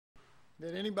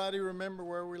Did anybody remember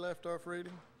where we left off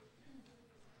reading?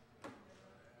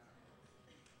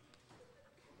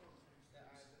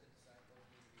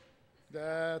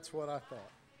 That's what I thought.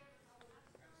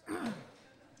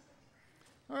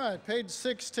 All right, page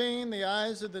 16, the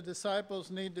eyes of the disciples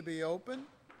need to be open.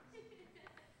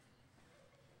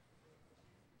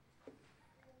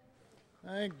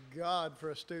 Thank God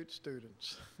for astute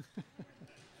students.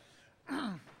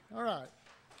 All right.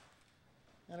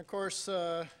 And of course,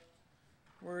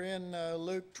 we're in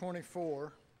Luke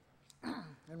 24,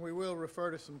 and we will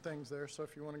refer to some things there, so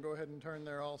if you want to go ahead and turn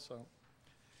there also.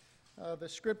 The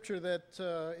scripture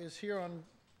that is here on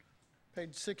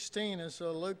page 16 is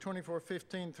Luke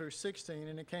 24:15 through 16,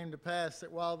 and it came to pass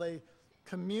that while they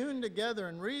communed together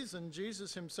and reasoned,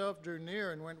 Jesus himself drew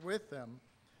near and went with them,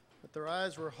 but their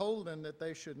eyes were holden that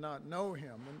they should not know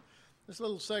him. And this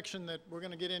little section that we're going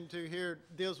to get into here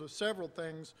deals with several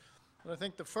things, but I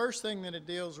think the first thing that it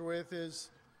deals with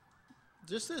is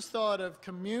just this thought of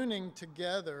communing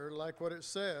together, like what it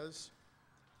says.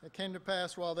 It came to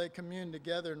pass while they communed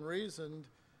together and reasoned,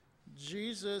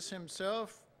 Jesus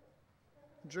himself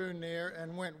drew near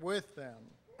and went with them.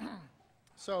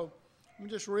 So let me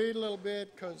just read a little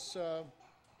bit, because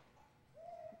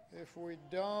if we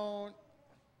don't,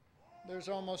 there's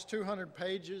almost 200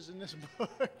 pages in this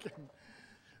book.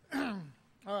 All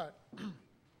right.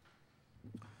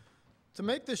 To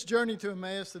make this journey to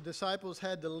Emmaus, the disciples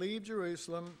had to leave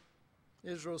Jerusalem,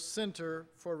 Israel's center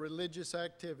for religious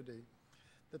activity.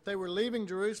 That they were leaving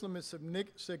Jerusalem is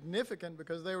significant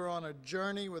because they were on a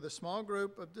journey with a small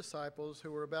group of disciples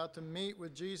who were about to meet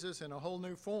with Jesus in a whole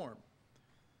new form.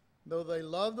 Though they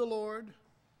loved the Lord,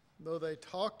 though they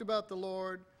talked about the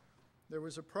Lord, there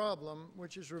was a problem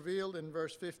which is revealed in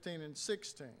verse 15 and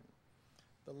 16.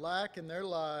 The lack in their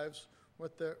lives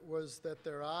was that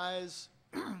their eyes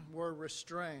were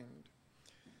restrained.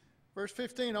 Verse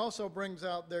 15 also brings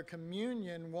out their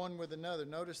communion one with another.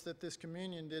 Notice that this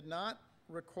communion did not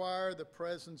require the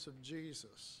presence of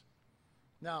Jesus.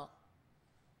 Now,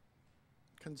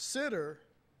 consider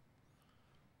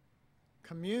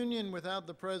communion without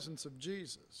the presence of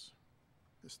Jesus.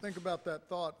 Just think about that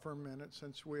thought for a minute,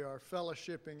 since we are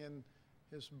fellowshipping in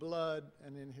his blood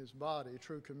and in his body,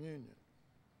 true communion.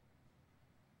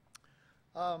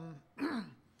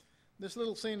 This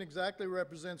little scene exactly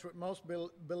represents what most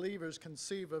believers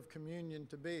conceive of communion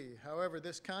to be. However,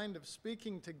 this kind of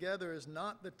speaking together is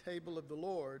not the table of the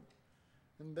Lord,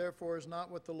 and therefore is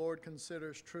not what the Lord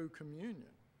considers true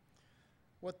communion.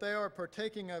 What they are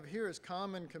partaking of here is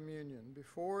common communion.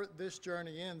 Before this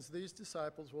journey ends, these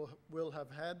disciples will have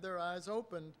had their eyes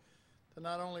opened to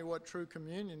not only what true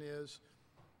communion is,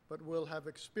 but will have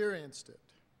experienced it.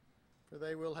 For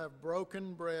they will have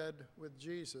broken bread with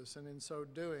Jesus, and in so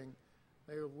doing,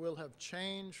 they will have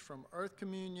changed from earth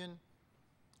communion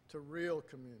to real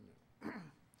communion.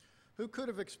 Who could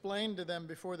have explained to them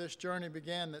before this journey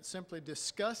began that simply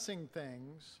discussing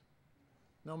things,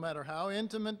 no matter how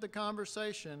intimate the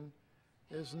conversation,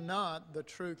 is not the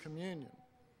true communion?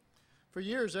 For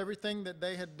years, everything that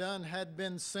they had done had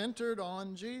been centered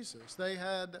on Jesus. They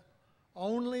had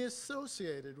only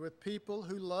associated with people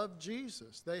who loved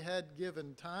Jesus. They had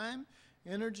given time,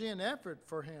 energy, and effort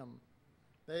for him.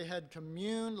 They had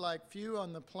communed like few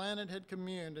on the planet had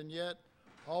communed, and yet,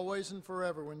 always and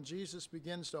forever, when Jesus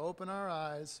begins to open our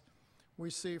eyes,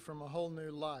 we see from a whole new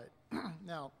light.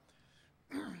 Now,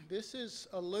 this is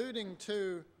alluding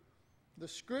to the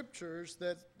scriptures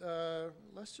that,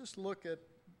 let's just look at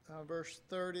verse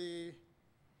 30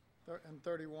 and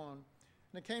 31.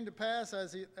 And it came to pass,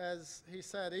 as he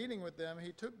sat eating with them,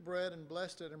 he took bread and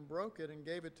blessed it and broke it and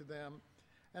gave it to them.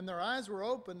 And their eyes were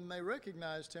opened, and they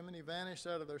recognized him, and he vanished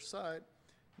out of their sight.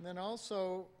 And then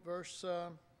also, verse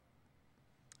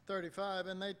 35,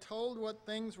 and they told what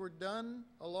things were done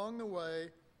along the way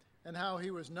and how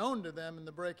he was known to them in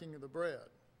the breaking of the bread.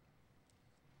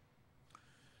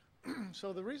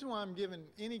 So the reason why I'm giving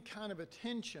any kind of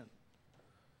attention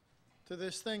to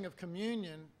this thing of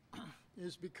communion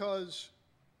is because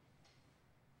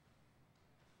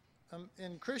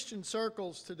in Christian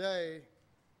circles today,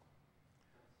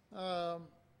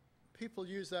 people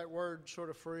use that word sort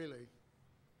of freely.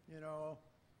 You know,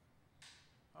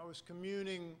 I was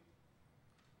communing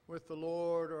with the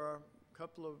Lord, or a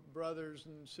couple of brothers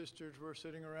and sisters were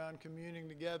sitting around communing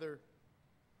together.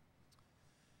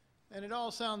 And it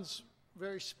all sounds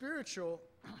very spiritual,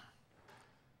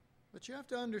 but you have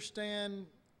to understand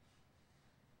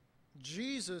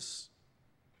Jesus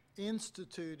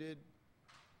instituted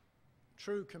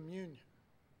true communion.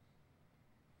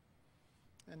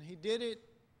 And he did it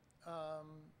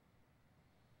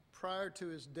prior to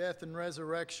his death and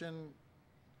resurrection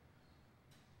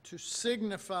to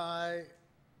signify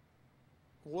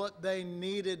what they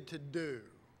needed to do,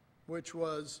 which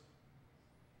was,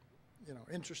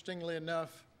 interestingly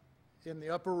enough, in the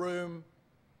upper room,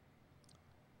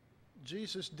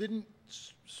 Jesus didn't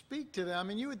speak to them. I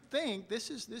mean, you would think this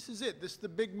is it. This is the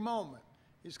big moment.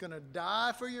 He's going to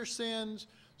die for your sins.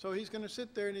 So he's going to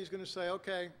sit there and he's going to say,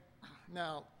 okay,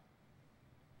 now,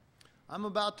 I'm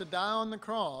about to die on the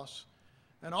cross,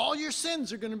 and all your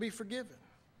sins are going to be forgiven.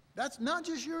 That's not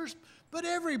just yours, but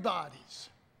everybody's.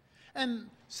 And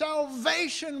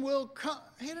salvation will come.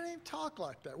 He didn't even talk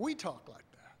like that. We talk like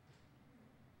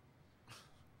that.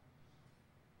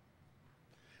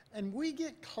 And we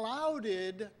get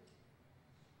clouded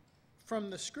from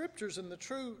the Scriptures and the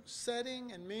true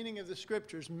setting and meaning of the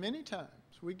Scriptures many times.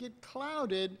 We get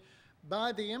clouded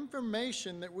by the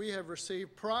information that we have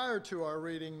received prior to our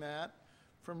reading that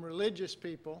from religious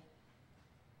people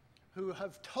who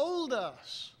have told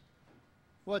us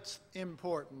what's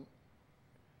important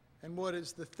and what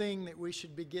is the thing that we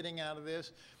should be getting out of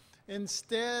this,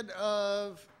 instead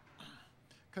of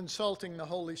consulting the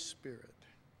Holy Spirit.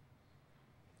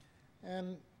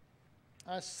 And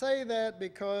I say that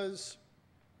because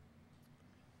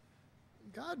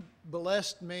God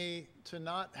blessed me to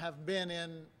not have been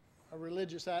in a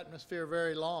religious atmosphere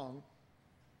very long.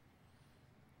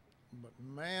 But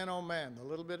man, oh man, the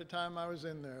little bit of time I was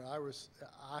in there,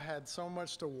 I had so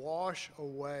much to wash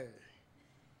away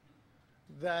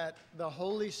that the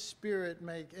Holy Spirit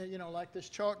like this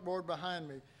chalkboard behind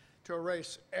me, to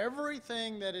erase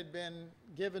everything that had been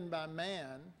given by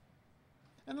man.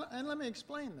 And let me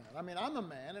explain that. I mean, I'm a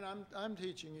man, and I'm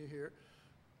teaching you here.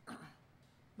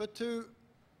 But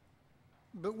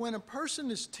when a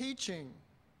person is teaching,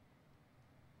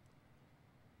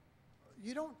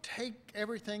 you don't take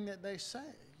everything that they say.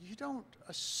 You don't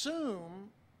assume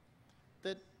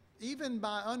that even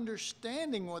by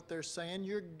understanding what they're saying,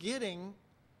 you're getting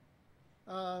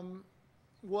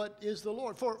what is the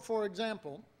Lord. For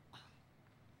example,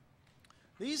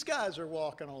 these guys are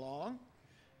walking along,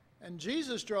 and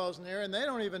Jesus draws near, and they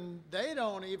don't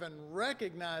even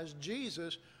recognize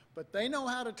Jesus, but they know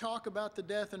how to talk about the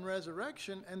death and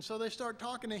resurrection, and so they start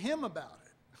talking to him about it.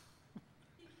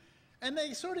 And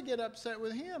they sort of get upset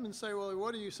with him and say, well,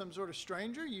 what are you, some sort of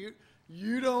stranger?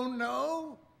 You don't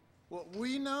know what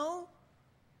we know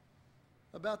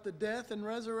about the death and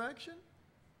resurrection?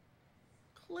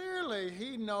 Clearly,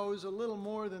 he knows a little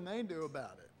more than they do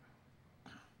about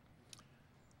it.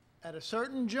 At a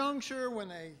certain juncture, when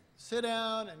they sit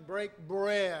down and break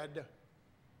bread,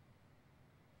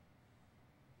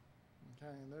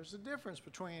 okay, and there's a difference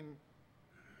between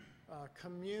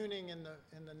communing in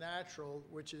the natural,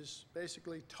 which is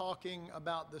basically talking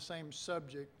about the same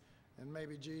subject, and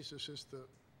maybe Jesus is the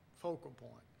focal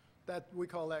point. That we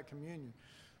call that communion.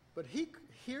 But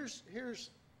here's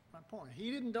my point.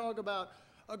 He didn't talk about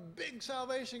a big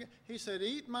salvation. He said,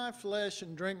 eat my flesh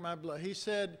and drink my blood. He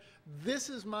said, this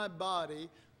is my body.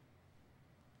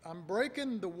 I'm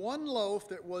breaking the one loaf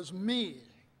that was me.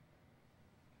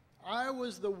 I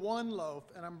was the one loaf,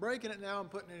 and I'm breaking it now. I'm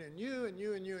putting it in you and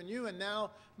you and you and you, and now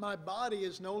my body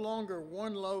is no longer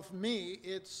one loaf me.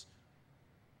 It's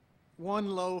one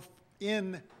loaf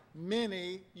in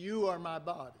many. You are my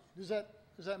body. Does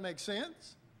that make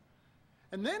sense?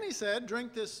 And then he said,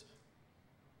 drink this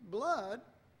blood.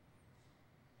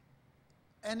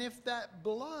 And if that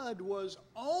blood was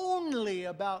only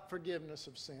about forgiveness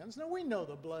of sins, now we know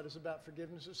the blood is about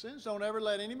forgiveness of sins. Don't ever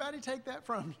let anybody take that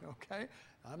from you, okay?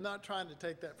 I'm not trying to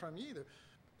take that from you either.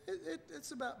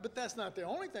 It's about, but that's not the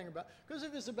only thing about, because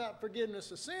if it's about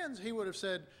forgiveness of sins, he would have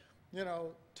said,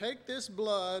 take this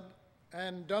blood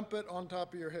and dump it on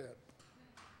top of your head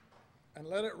and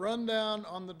let it run down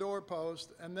on the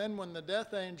doorpost, and then when the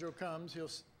death angel comes,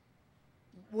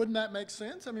 wouldn't that make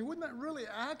sense? I mean, wouldn't that really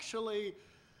actually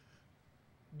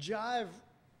jive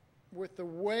with the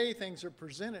way things are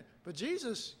presented? But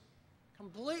Jesus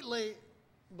completely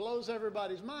blows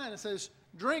everybody's mind and says,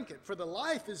 drink it, for the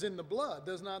life is in the blood.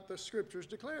 Does not the Scriptures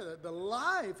declare that? The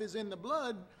life is in the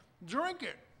blood. Drink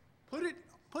it.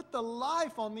 Put the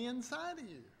life on the inside of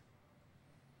you.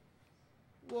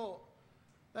 Well,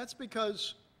 that's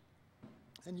because,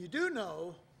 and you do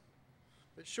know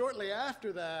that shortly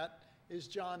after that is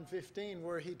John 15,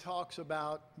 where he talks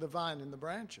about the vine and the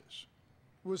branches.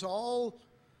 It was all,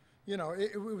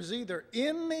 it was either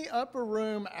in the upper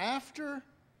room after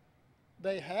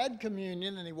they had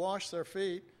communion and he washed their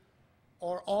feet,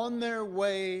 or on their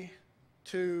way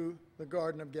to the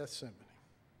Garden of Gethsemane.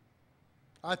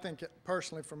 I think,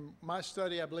 personally, from my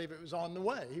study, I believe it was on the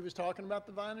way. He was talking about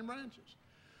the vine and branches.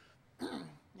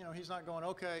 He's not going,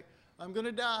 okay, I'm going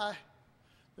to die.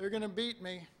 They're going to beat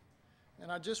me.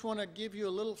 And I just want to give you a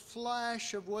little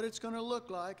flash of what it's going to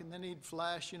look like. And then he'd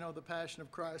flash, the Passion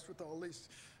of Christ with all these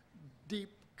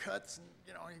deep cuts. And,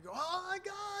 you go, oh, my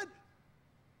God.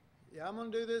 Yeah, I'm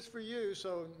going to do this for you.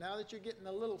 So now that you're getting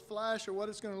a little flash of what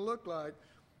it's going to look like,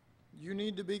 you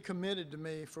need to be committed to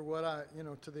me for what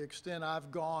to the extent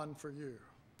I've gone for you.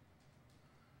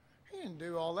 He didn't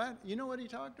do all that. You know what he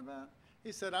talked about?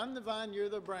 He said, I'm the vine, you're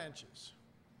the branches.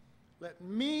 Let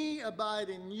me abide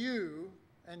in you,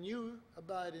 and you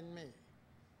abide in me.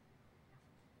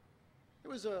 It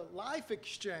was a life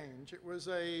exchange. It was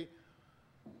a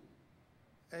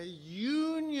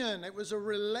union. It was a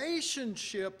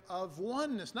relationship of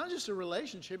oneness. Not just a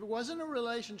relationship. It wasn't a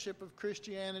relationship of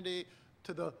Christianity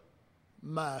to the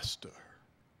master.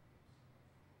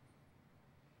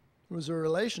 It was a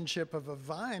relationship of a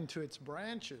vine to its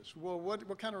branches. Well,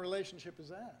 what kind of relationship is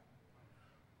that?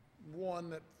 One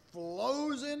that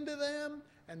flows into them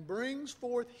and brings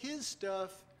forth his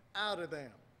stuff out of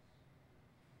them.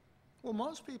 Well,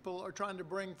 most people are trying to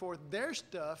bring forth their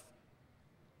stuff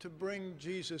to bring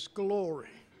Jesus glory.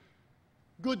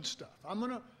 Good stuff. I'm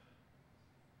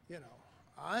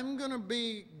going to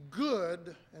be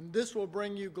good, and this will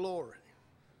bring you glory.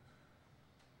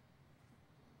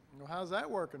 Well, how's that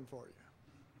working for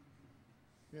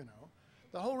you?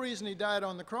 The whole reason he died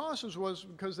on the cross was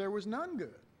because there was none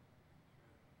good.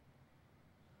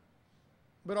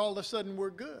 But all of a sudden we're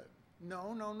good.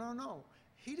 No.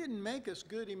 He didn't make us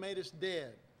good, he made us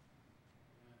dead.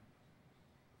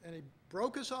 And he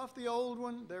broke us off the old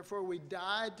one, therefore we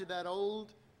died to that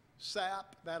old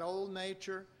sap, that old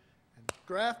nature, and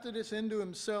grafted us into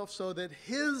himself so that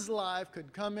his life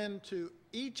could come into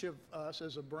each of us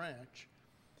as a branch.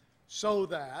 So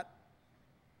that,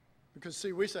 because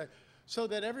see, we say, so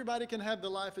that everybody can have the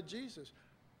life of Jesus.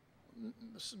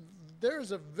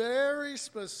 There's a very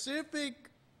specific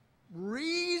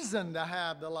reason to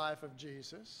have the life of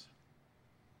Jesus,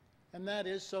 and that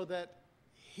is so that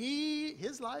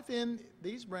his life in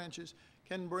these branches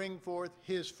can bring forth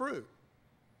his fruit.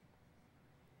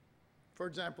 For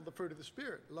example, the fruit of the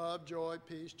Spirit: love, joy,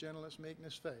 peace, gentleness,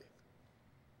 meekness, faith,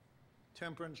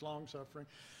 temperance, long-suffering.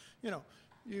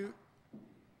 You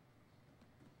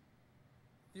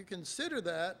consider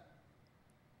that,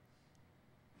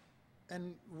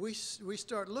 and we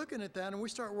start looking at that, and we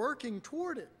start working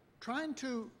toward it, trying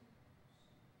to.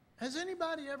 Has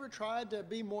anybody ever tried to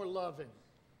be more loving?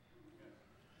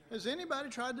 Has anybody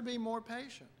tried to be more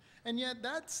patient? And yet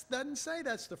that doesn't say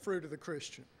that's the fruit of the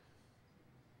Christian.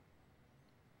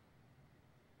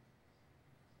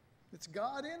 It's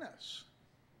God in us.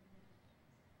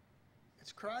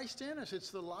 It's Christ in us.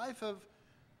 It's the life of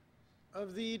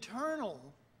the eternal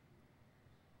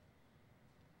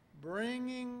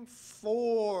bringing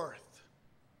forth.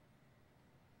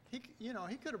 He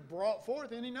could have brought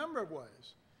forth any number of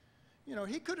ways.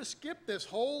 He could have skipped this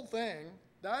whole thing,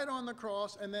 died on the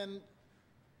cross, and then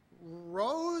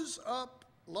rose up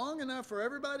long enough for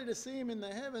everybody to see him in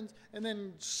the heavens, and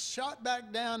then shot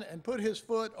back down and put his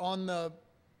foot on the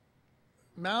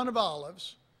Mount of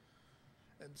Olives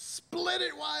and split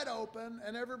it wide open,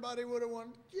 and everybody would have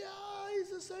won. Yeah,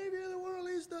 he's the Savior of the world.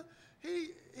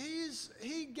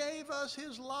 He gave us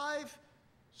his life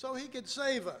so he could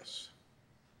save us.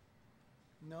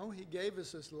 No, he gave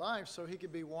us his life so he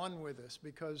could be one with us,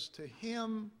 because to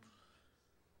him,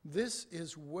 this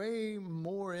is way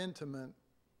more intimate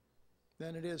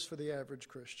than it is for the average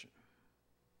Christian.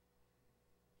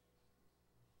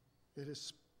 It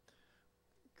is,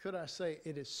 could I say,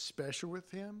 it is special with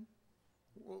him?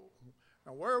 Well,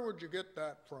 now, where would you get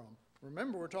that from?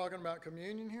 Remember, we're talking about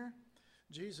communion here.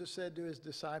 Jesus said to his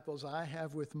disciples, I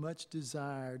have with much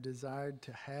desired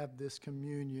to have this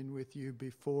communion with you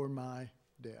before my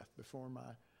death, before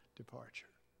my departure.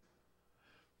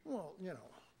 Well,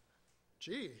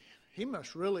 he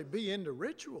must really be into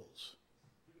rituals.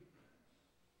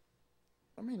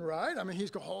 Right? He's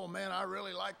going, oh man, I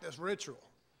really like this ritual.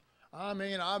 I've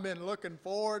been looking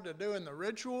forward to doing the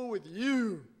ritual with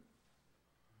you.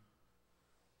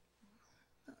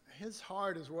 His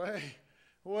heart is way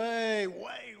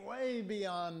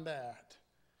beyond that.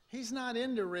 He's not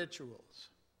into rituals.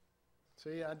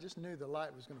 See, I just knew the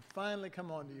light was going to finally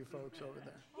come on to you folks over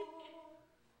there.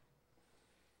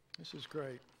 This is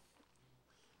great.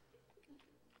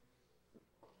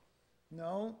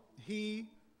 No, he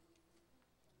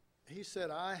said,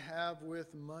 I have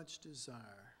with much desire.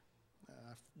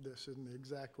 This isn't the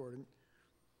exact wording.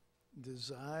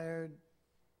 Desired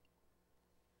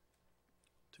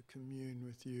to commune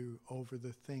with you over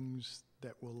the things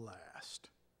that will last,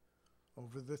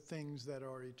 over the things that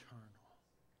are eternal.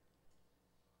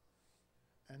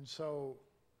 And so,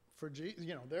 for Jesus,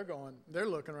 they're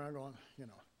looking around going,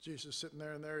 Jesus sitting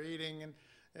there and they're eating, and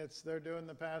they're doing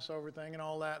the Passover thing and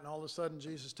all that, and all of a sudden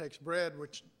Jesus takes bread,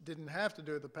 which didn't have to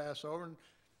do with the Passover, and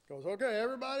goes, okay,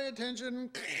 everybody attention.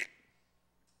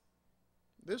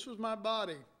 This was my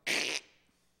body,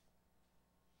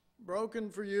 broken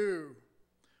for you.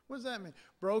 What does that mean?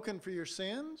 Broken for your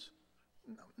sins?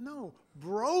 No,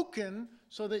 broken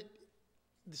so that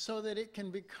it can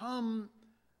become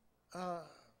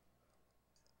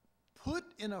put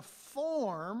in a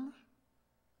form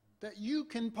that you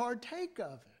can partake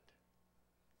of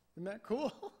it. Isn't that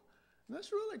cool?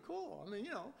 That's really cool. I mean,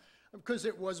 because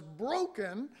it was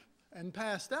broken and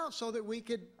passed out so that we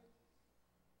could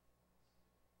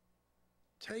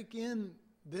take in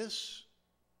this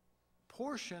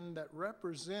portion that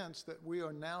represents that we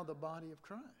are now the body of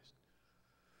Christ.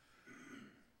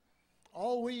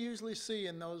 All we usually see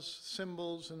in those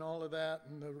symbols and all of that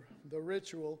and the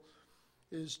ritual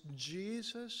is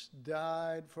Jesus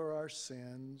died for our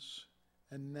sins,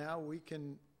 and now we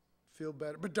can feel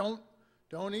better. But don't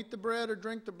eat the bread or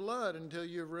drink the blood until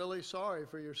you're really sorry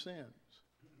for your sins.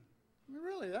 I mean,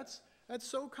 really, that's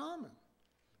so common.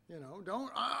 Don't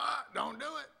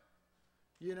do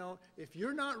it. If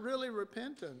you're not really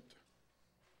repentant,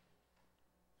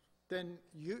 then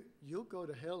you'll go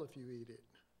to hell if you eat it.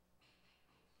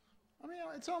 I mean,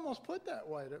 it's almost put that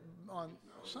way on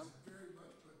some. Very much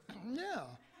put that. Yeah,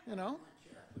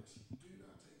 Catholics do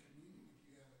not take communion if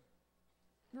you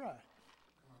haven't Right.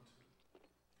 gone to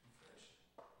confession.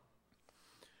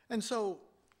 And so,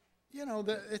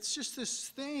 it's just this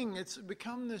thing. It's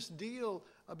become this deal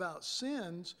about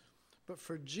sins. But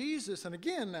for Jesus, and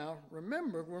again now,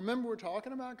 remember we're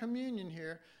talking about communion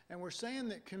here, and we're saying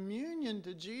that communion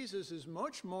to Jesus is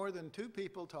much more than two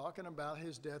people talking about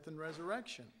his death and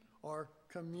resurrection, or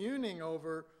communing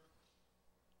over,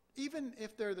 even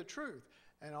if they're the truth.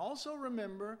 And also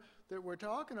remember that we're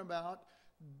talking about,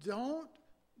 don't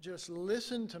just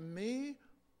listen to me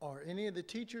or any of the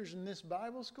teachers in this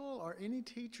Bible school or any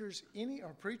teachers,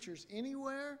 or preachers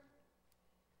anywhere,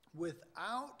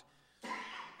 without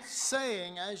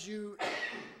saying as you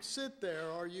sit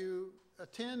there or you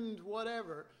attend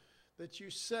whatever, that you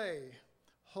say,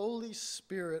 Holy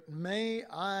Spirit, may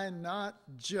I not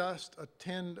just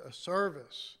attend a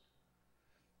service.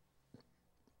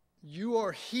 You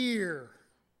are here.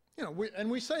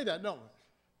 We say that, don't we?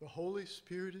 The Holy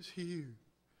Spirit is here.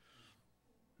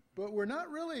 But we're not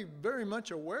really very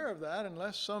much aware of that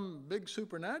unless some big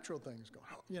supernatural thing's going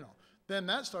on. Then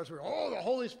that starts with, the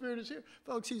Holy Spirit is here.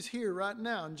 Folks, he's here right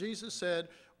now. And Jesus said,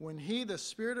 when the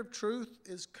Spirit of truth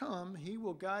is come, he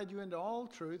will guide you into all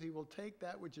truth. He will take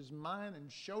that which is mine and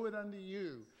show it unto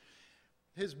you.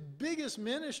 His biggest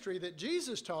ministry that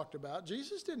Jesus talked about,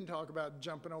 Jesus didn't talk about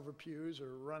jumping over pews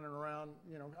or running around,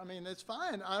 I mean, it's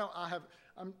fine. I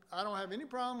don't have any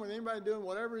problem with anybody doing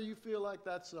whatever you feel like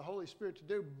that's the Holy Spirit to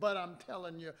do, but I'm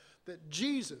telling you that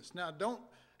Jesus,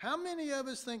 how many of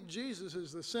us think Jesus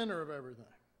is the center of everything?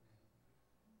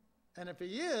 And if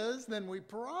he is, then we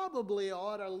probably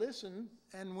ought to listen.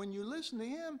 And when you listen to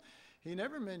him, he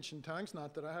never mentioned tongues,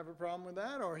 not that I have a problem with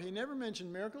that, or he never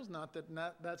mentioned miracles, not that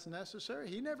that's necessary.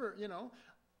 He never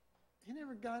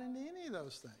got into any of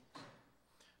those things.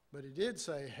 But he did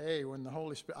say, hey, when the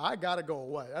Holy Spirit, I got to go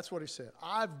away. That's what he said.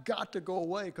 I've got to go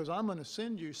away because I'm going to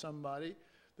send you somebody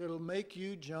that'll make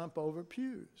you jump over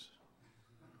pews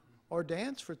or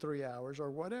dance for 3 hours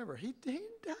or whatever.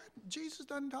 Jesus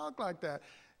doesn't talk like that.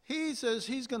 He says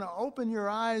he's going to open your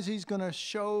eyes. He's going to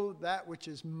show that which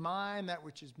is mine, that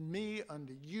which is me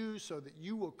unto you, so that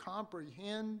you will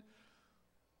comprehend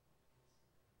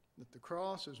that the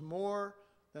cross is more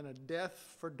than a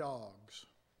death for dogs,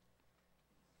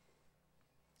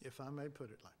 if I may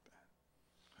put it like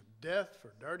that. A death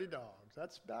for dirty dogs.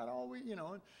 That's about all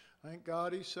thank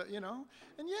God he said, and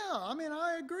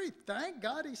I agree. Thank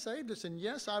God he saved us. And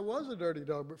yes, I was a dirty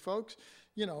dog, but folks,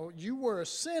 you were a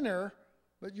sinner,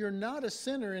 but you're not a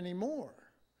sinner anymore.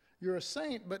 You're a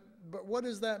saint, but what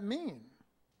does that mean?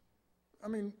 I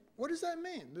mean, what does that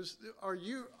mean? Are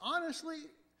you, honestly,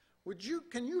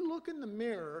 can you look in the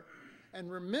mirror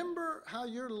and remember how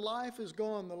your life is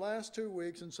going the last 2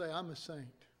 weeks and say, I'm a saint?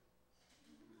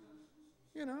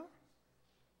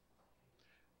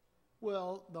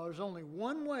 Well, there's only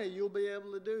one way you'll be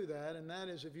able to do that, and that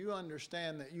is if you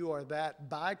understand that you are that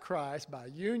by Christ, by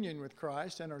union with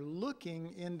Christ, and are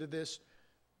looking into this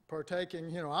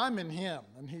partaking, I'm in him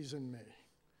and he's in me.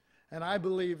 And I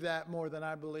believe that more than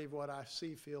I believe what I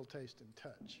see, feel, taste, and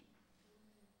touch.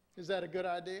 Is that a good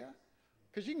idea?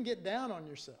 Because you can get down on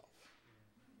yourself.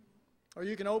 Or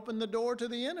you can open the door to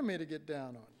the enemy to get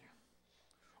down on you.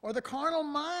 Or the carnal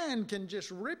mind can just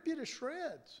rip you to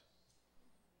shreds.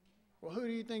 Well, who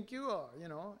do you think you are, you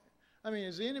know? I mean,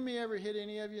 has the enemy ever hit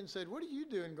any of you and said, what are you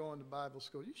doing going to Bible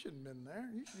school? You shouldn't have been there.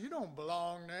 You don't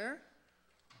belong there.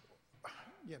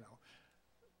 You know,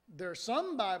 there are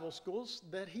some Bible schools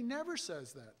that he never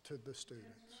says that to the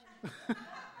students.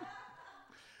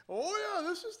 Oh, yeah,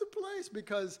 this is the place,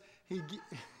 because he,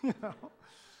 you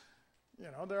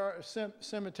know, there are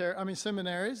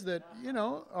seminaries that, you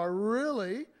know, are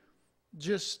really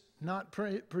just not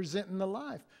presenting the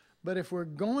life. But if we're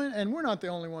going, and we're not the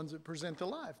only ones that present the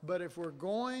life, but if we're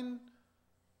going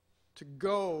to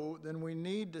go, then we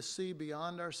need to see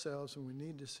beyond ourselves, and we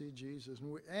need to see Jesus.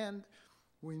 And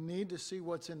we need to see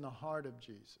what's in the heart of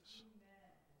Jesus.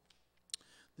 Amen.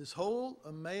 This whole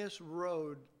Emmaus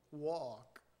Road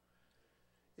walk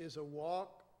is a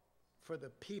walk for the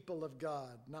people of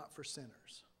God, not for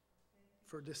sinners,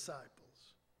 for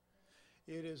disciples.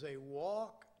 It is a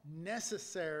walk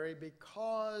necessary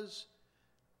because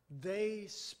they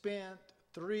spent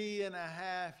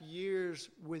 3.5 years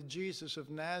with Jesus of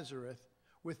Nazareth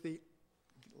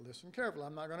listen carefully,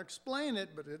 I'm not going to explain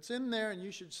it, but it's in there and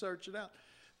you should search it out.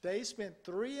 They spent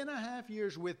 3.5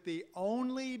 years with the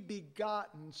only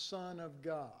begotten Son of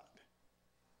God.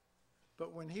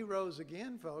 But when he rose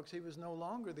again, folks, he was no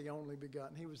longer the only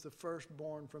begotten. He was the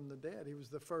firstborn from the dead. He was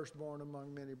the firstborn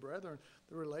among many brethren.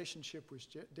 The relationship was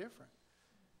different.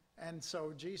 And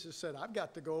so Jesus said, I've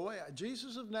got to go away.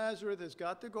 Jesus of Nazareth has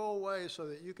got to go away so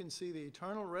that you can see the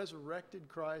eternal resurrected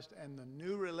Christ and the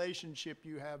new relationship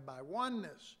you have by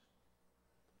oneness.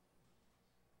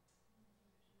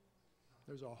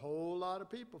 There's a whole lot of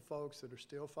people, folks, that are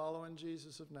still following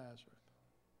Jesus of Nazareth.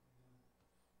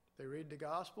 They read the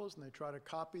Gospels and they try to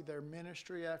copy their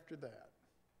ministry after that.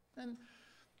 And,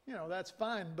 you know, that's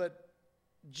fine. But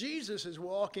Jesus is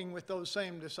walking with those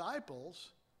same disciples,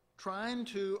 trying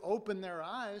to open their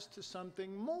eyes to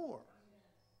something more.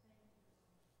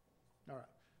 All right.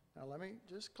 Now let me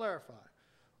just clarify.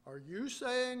 Are you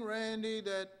saying, Randy,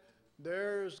 that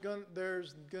there's going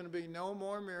to be no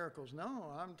more miracles?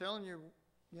 No, I'm telling you,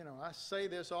 you know, I say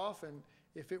this often.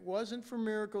 If it wasn't for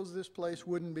miracles, this place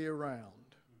wouldn't be around.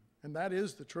 And that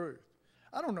is the truth.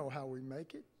 I don't know how we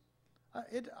make it.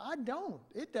 I don't.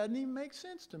 It doesn't even make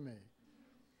sense to me.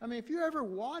 I mean, if you ever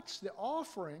watch the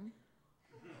offering,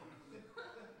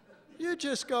 you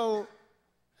just go,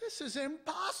 this is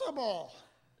impossible.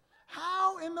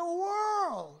 How in the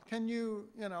world can you,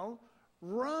 you know,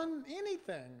 run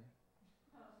anything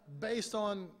based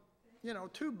on, you know,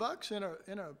 $2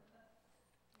 in a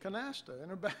canasta,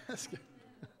 in a basket?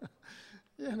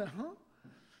 You know?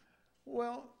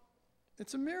 Well,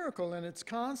 it's a miracle, and it's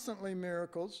constantly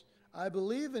miracles. I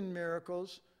believe in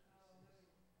miracles,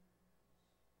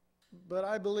 but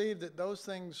I believe that those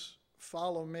things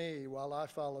follow me while I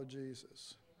follow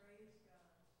Jesus.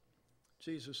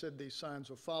 Jesus said these signs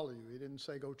will follow you. He didn't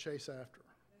say go chase after them.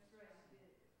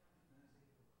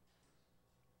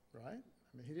 Right?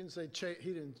 I mean, he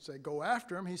didn't say go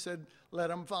after them. He said let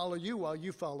them follow you while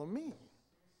you follow me.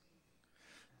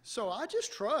 So I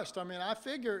just trust. I mean, I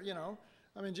figure, you know,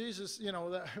 I mean, Jesus, you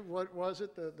know, what was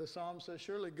it? The psalm says,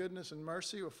 surely goodness and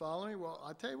mercy will follow me. Well,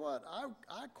 I tell you what,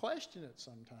 I question it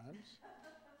sometimes.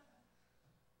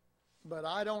 But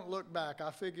I don't look back.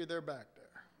 I figure they're back there.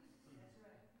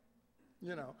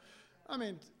 You know, I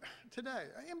mean, today,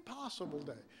 impossible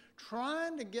day.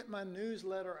 Trying to get my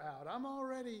newsletter out. I'm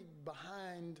already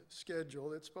behind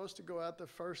schedule. It's supposed to go out the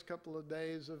first couple of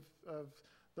days of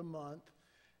the month.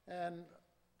 And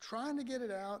trying to get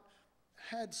it out,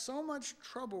 had so much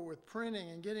trouble with printing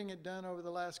and getting it done over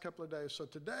the last couple of days. So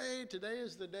today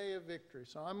is the day of victory.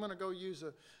 So I'm going to go use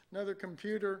another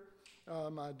computer,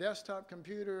 my desktop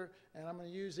computer, and I'm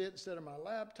going to use it instead of my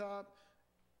laptop.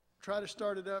 Try to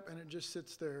start it up, and it just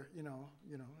sits there. You know,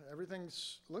 everything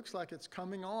looks like it's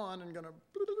coming on and going to,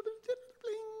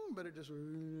 but it just,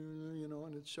 you know,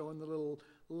 and it's showing the little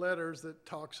letters that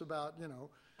talks about, you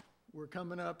know, we're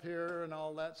coming up here and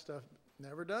all that stuff.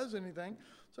 Never does anything.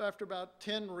 So after about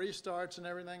 10 restarts and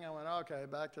everything, I went, okay,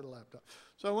 back to the laptop.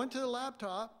 So I went to the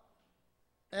laptop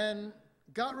and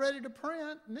got ready to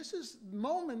print. And this is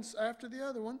moments after the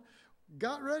other one.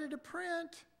 Got ready to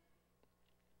print.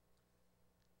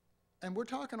 And we're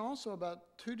talking also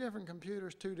about 2 different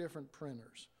computers, 2 different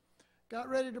printers. Got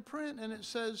ready to print, and it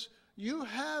says, you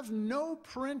have no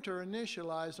printer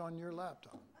initialized on your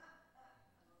laptop.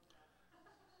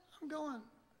 I'm going,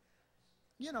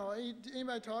 you know,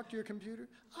 anybody talk to your computer?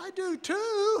 I do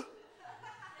too.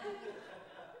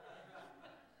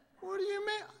 What do you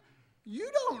mean? You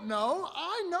don't know.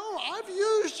 I know. I've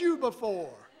used you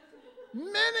before.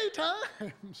 Many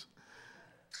times.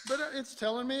 But it's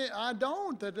telling me I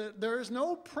don't, that there is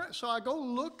no print. So I go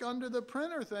look under the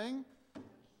printer thing,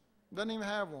 doesn't even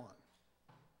have one,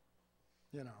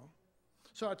 you know.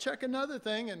 So I check another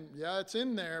thing, and yeah, it's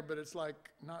in there, but it's like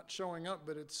not showing up,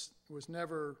 but it was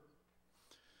never.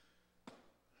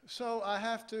 So I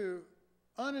have to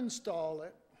uninstall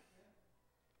it.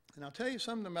 And I'll tell you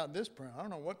something about this printer. I don't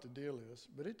know what the deal is,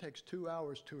 but it takes 2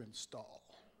 hours to install.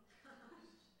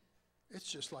 It's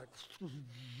just like,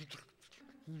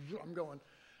 I'm going,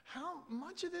 how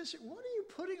much of this, what are you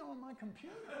putting on my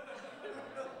computer?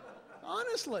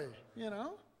 Honestly, you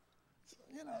know.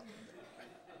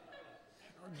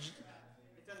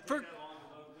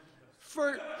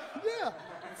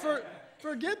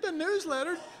 Forget the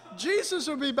newsletter. Jesus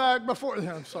will be back before.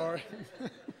 I'm sorry.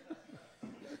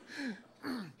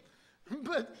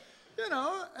 But, you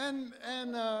know,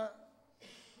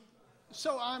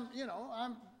 so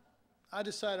I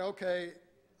decided, okay,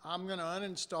 I'm going to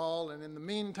uninstall, and in the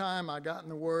meantime, I got in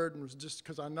the Word, and it was just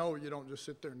because I know you don't just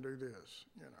sit there and do this,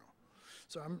 you know.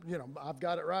 So I've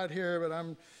got it right here, but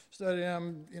I'm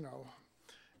studying,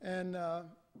 and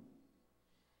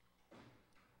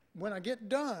when I get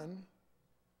done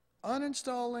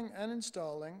uninstalling and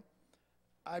installing,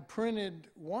 I printed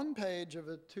one page of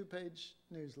a 2-page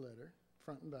newsletter,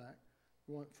 front and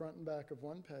back of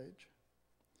one page.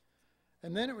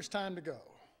 And then it was time to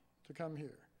come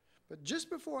here. But just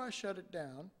before I shut it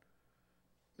down,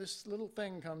 this little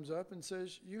thing comes up and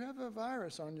says, you have a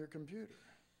virus on your computer.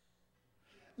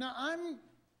 Now,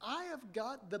 I have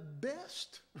got the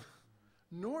best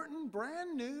Norton,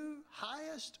 brand new,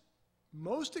 highest,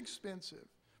 most expensive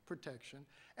protection,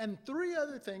 and 3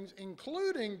 other things,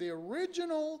 including the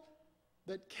original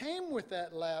that came with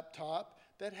that laptop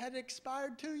that had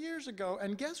expired 2 years ago.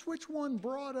 And guess which one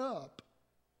brought up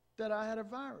that I had a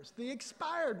virus? The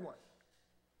expired one.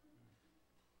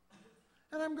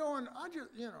 And I'm going,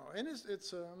 and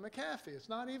it's McAfee. It's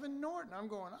not even Norton. I'm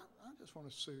going, I just want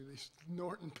to sue these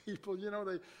Norton people.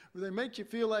 They make you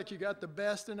feel like you got the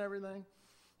best and everything.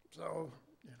 So,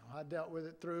 I dealt with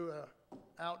it through an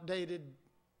outdated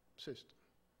system,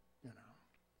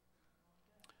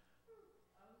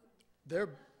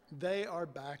 They are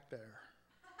back there.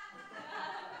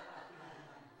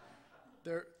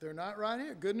 They're not right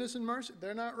here. Goodness and mercy,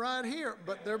 they're not right here,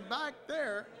 but they're back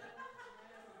there.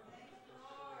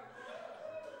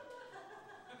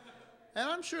 And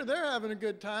I'm sure they're having a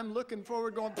good time looking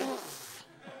forward, going,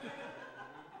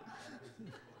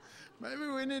 maybe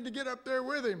we need to get up there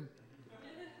with him.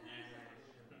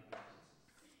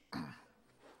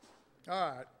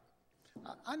 All right.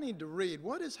 I need to read.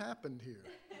 What has happened here?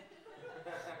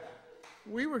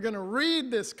 We were going to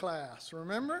read this class,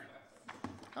 remember?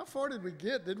 How far did we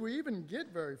get? Did we even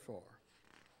get very far?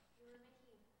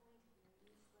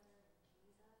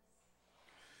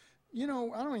 I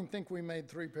don't even think we made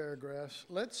 3 paragraphs.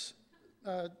 Let's,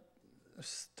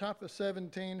 top of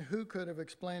 17, who could have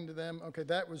explained to them? Okay,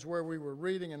 that was where we were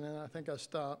reading, and then I think I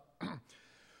stopped.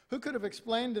 Who could have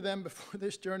explained to them before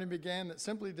this journey began that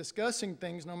simply discussing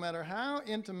things, no matter how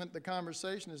intimate the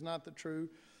conversation, is not the true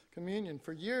communion?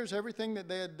 For years, everything that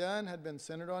they had done had been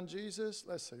centered on Jesus.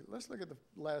 Let's look at the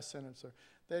last sentence there.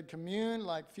 They had communed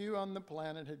like few on the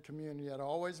planet had communed, yet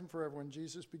always and forever, when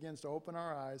Jesus begins to open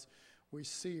our eyes, we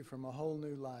see from a whole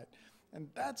new light. And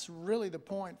that's really the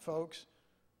point, folks.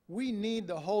 We need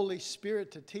the Holy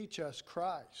Spirit to teach us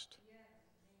Christ.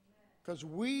 Because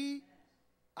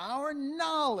our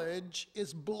knowledge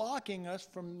is blocking us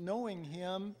from knowing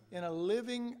Him in a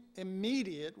living,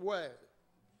 immediate way.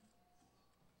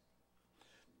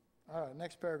 All right,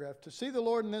 next paragraph. To see the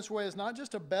Lord in this way is not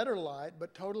just a better light,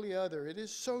 but totally other. It is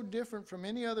so different from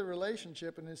any other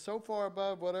relationship and is so far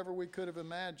above whatever we could have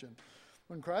imagined.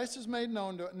 When Christ is made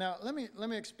known to us. Now, let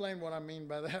me explain what I mean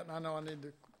by that, and I know I need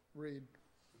to read.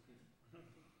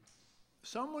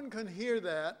 Someone can hear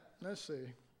that. Let's see.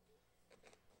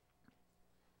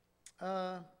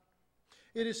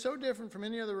 It is so different from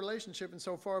any other relationship and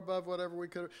so far above whatever we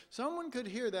could. Someone could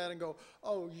hear that and go,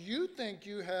 oh, you think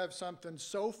you have something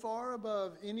so far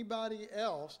above anybody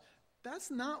else. That's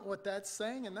not what that's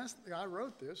saying, and I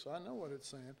wrote this, so I know what it's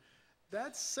saying.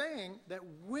 That's saying that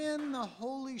when the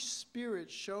Holy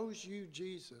Spirit shows you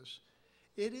Jesus,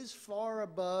 it is far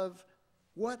above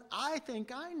what I think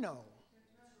I know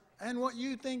and what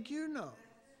you think you know.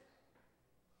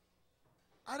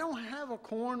 I don't have a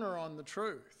corner on the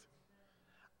truth.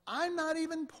 I'm not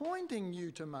even pointing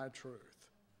you to my truth.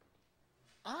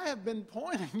 I have been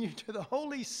pointing you to the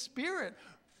Holy Spirit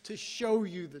to show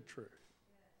you the truth.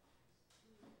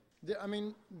 Did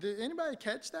anybody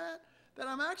catch that? That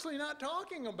I'm actually not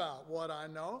talking about what I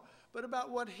know, but about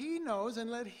what he knows, and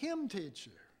let him teach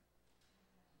you.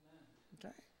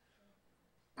 Okay?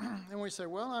 And we say,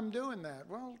 well, I'm doing that.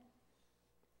 Well,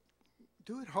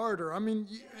 do it harder. I mean,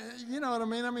 you know what I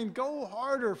mean? I mean, go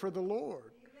harder for the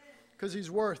Lord, because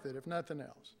he's worth it, if nothing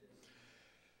else.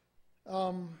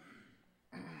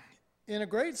 In a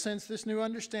great sense, this new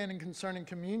understanding concerning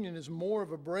communion is more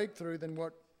of a breakthrough than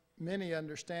what many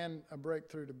understand a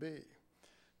breakthrough to be.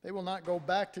 They will not go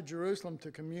back to Jerusalem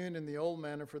to commune in the old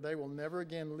manner, for they will never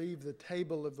again leave the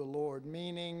table of the Lord,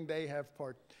 meaning they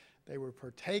were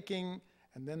partaking,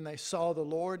 and then they saw the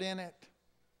Lord in it,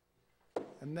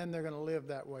 and then they're going to live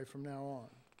that way from now on.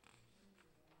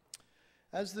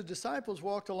 As the disciples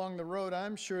walked along the road,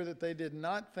 I'm sure that they did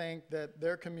not think that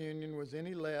their communion was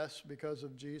any less because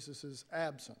of Jesus'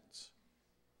 absence.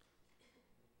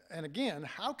 And again,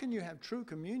 how can you have true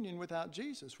communion without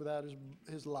Jesus, without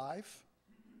his life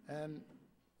and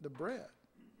the bread?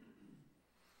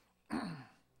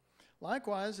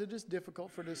 Likewise, it is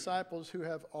difficult for disciples who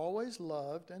have always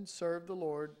loved and served the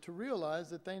Lord to realize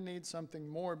that they need something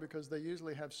more, because they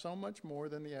usually have so much more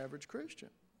than the average Christian.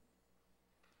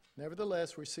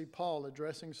 Nevertheless, we see Paul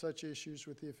addressing such issues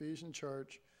with the Ephesian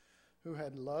church, who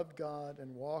had loved God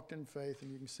and walked in faith, and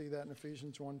you can see that in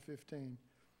Ephesians 1:15.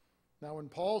 Now, when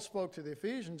Paul spoke to the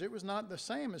Ephesians, it was not the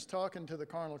same as talking to the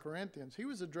carnal Corinthians. He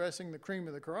was addressing the cream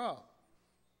of the crop.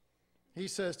 He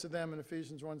says to them in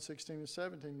Ephesians 1:16 and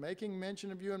 17, making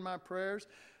mention of you in my prayers,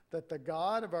 that the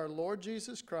God of our Lord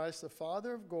Jesus Christ, the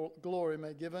Father of glory,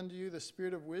 may give unto you the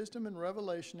spirit of wisdom and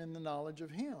revelation in the knowledge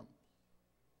of him.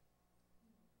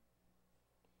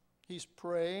 He's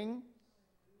praying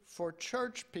for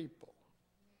church people.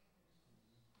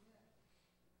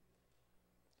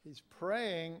 He's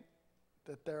praying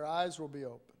that their eyes will be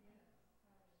open.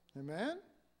 Amen?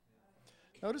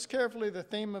 Notice carefully the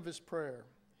theme of his prayer.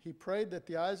 He prayed that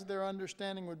the eyes of their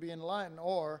understanding would be enlightened,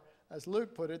 or, as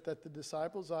Luke put it, that the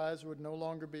disciples' eyes would no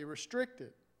longer be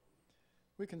restricted.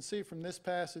 We can see from this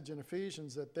passage in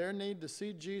Ephesians that their need to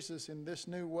see Jesus in this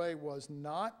new way was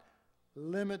not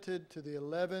limited to the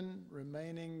 11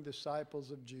 remaining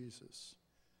disciples of Jesus.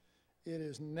 It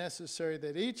is necessary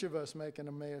that each of us make an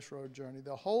Emmaus Road journey.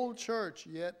 The whole church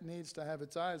yet needs to have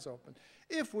its eyes open.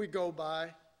 If we go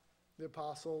by the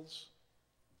apostles'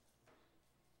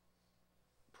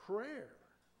 prayer.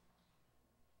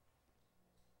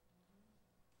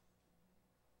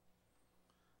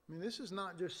 I mean, this is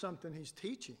not just something he's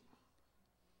teaching.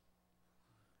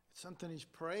 It's something he's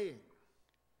praying.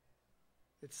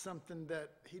 It's something that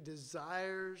he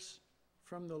desires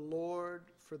from the Lord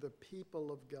for the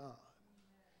people of God.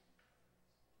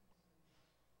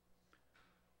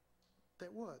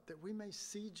 That what? That we may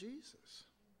see Jesus.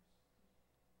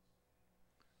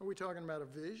 Are we talking about a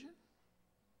vision?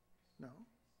 No.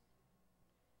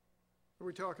 Are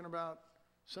we talking about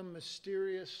some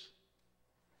mysterious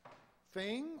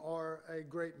thing or a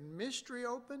great mystery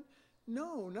open?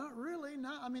 No, not really.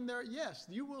 I mean, yes,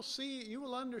 you will see, you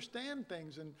will understand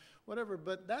things and whatever,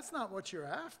 but that's not what you're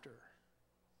after.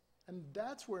 And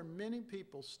that's where many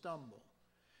people stumble,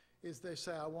 is they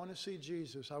say, I want to see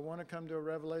Jesus. I want to come to a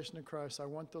revelation of Christ. I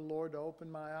want the Lord to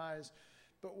open my eyes.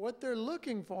 But what they're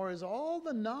looking for is all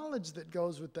the knowledge that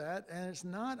goes with that, and it's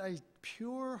not a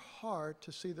pure heart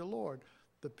to see the Lord.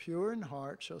 The pure in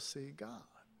heart shall see God.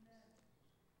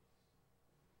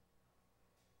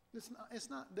 It's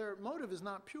not, their motive is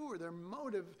not pure. Their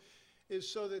motive is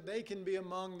so that they can be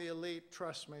among the elite.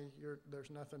 Trust me, there's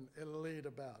nothing elite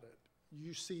about it.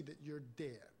 You see that you're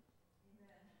dead.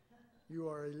 You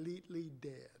are elitely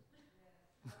dead.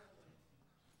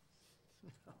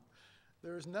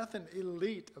 There's nothing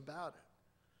elite about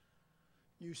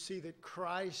it. You see that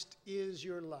Christ is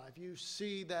your life. You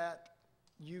see that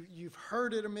you've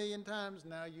heard it a million times,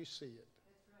 now you see it.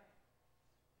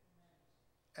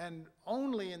 And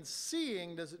only in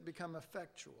seeing does it become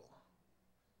effectual.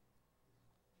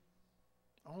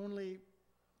 Only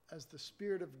as the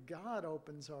Spirit of God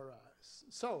opens our eyes.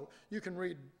 So, you can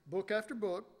read book after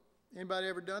book. Anybody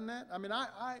ever done that? I mean,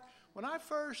 when I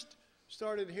first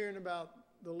started hearing about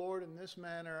the Lord in this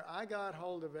manner, I got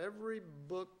hold of every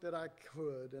book that I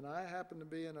could, and I happened to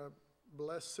be in a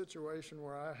blessed situation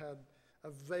where I had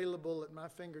available at my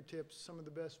fingertips some of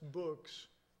the best books,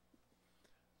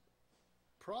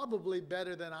 probably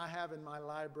better than I have in my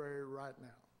library right now.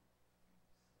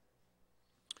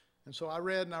 And so I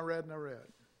read and I read and I read.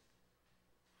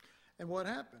 And what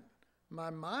happened? My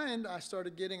mind, I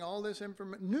started getting all this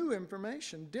new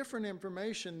information, different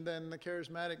information than the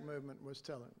charismatic movement was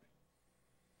telling me.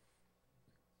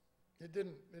 It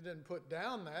didn't put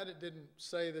down that. It didn't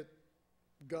say that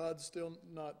God's still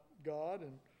not God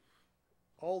and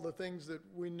all the things that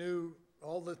we knew,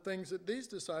 all the things that these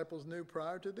disciples knew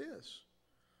prior to this.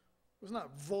 It was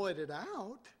not voided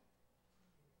out.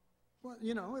 Well,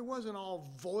 it wasn't all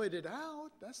voided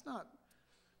out. That's not,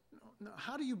 no.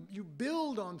 How do you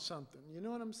build on something? You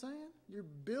know what I'm saying? You're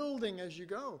building as you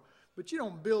go. But you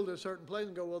don't build a certain place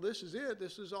and go, well, this is it.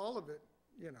 This is all of it,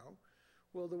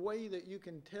 Well, the way that you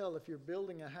can tell if you're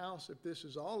building a house, if this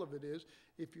is all of it is,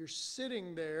 if you're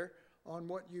sitting there on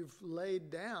what you've laid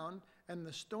down and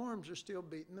the storms are still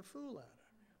beating the fool out of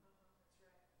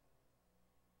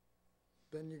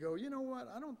you. Then you go, you know what?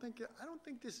 I don't think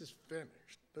this is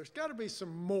finished. There's got to be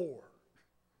some more.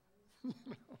 Does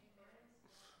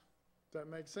that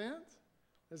make sense?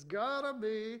 There's got to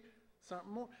be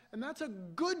something more. And that's a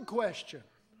good question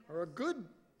or a good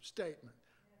statement.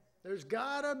 There's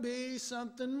got to be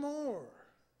something more.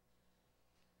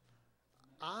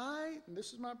 And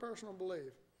this is my personal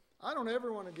belief, I don't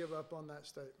ever want to give up on that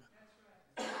statement.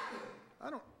 I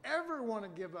don't ever want to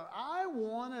give up. I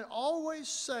want to always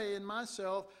say in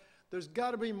myself, there's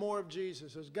got to be more of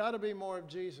Jesus. There's got to be more of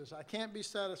Jesus. I can't be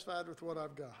satisfied with what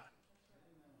I've got.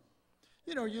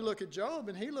 You look at Job,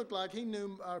 and he looked like he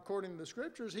knew, according to the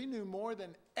scriptures, he knew more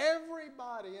than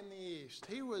everybody in the East.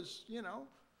 He was,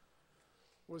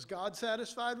 was God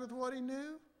satisfied with what he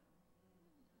knew?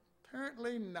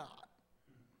 Apparently not.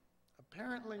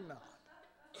 Apparently not.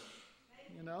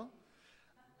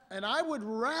 And I would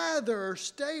rather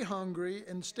stay hungry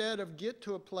instead of get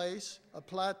to a place, a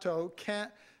plateau,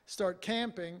 start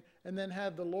camping, and then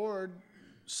have the Lord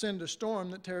send a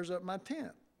storm that tears up my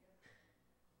tent.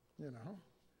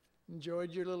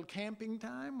 Enjoyed your little camping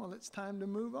time? Well, it's time to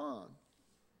move on.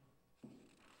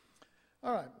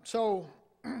 All right, so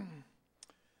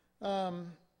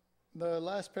the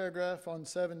last paragraph on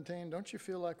 17, don't you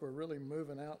feel like we're really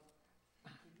moving out?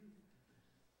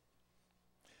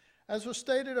 As was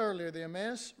stated earlier, the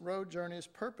Emmaus Road journey is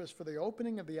purposed for the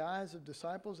opening of the eyes of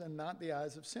disciples and not the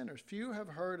eyes of sinners. Few have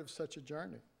heard of such a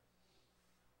journey.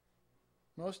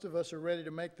 Most of us are ready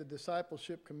to make the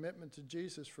discipleship commitment to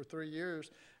Jesus for 3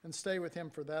 years and stay with him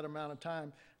for that amount of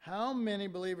time. How many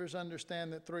believers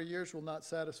understand that 3 years will not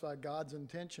satisfy God's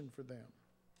intention for them?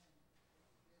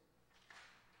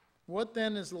 What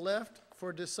then is left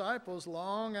for disciples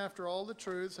long after all the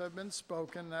truths have been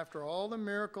spoken, after all the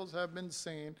miracles have been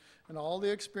seen, and all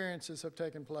the experiences have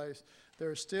taken place?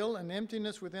 There is still an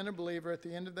emptiness within a believer at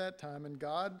the end of that time, and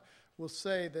God will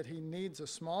say that he needs a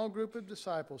small group of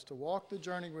disciples to walk the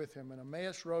journey with him, an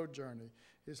Emmaus Road journey.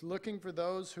 He's looking for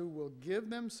those who will give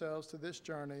themselves to this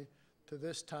journey, to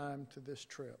this time, to this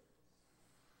trip.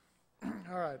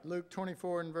 All right, Luke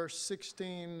 24 and verse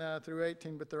 16 through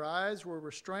 18. But their eyes were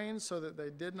restrained so that they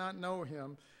did not know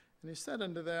him. And he said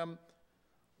unto them,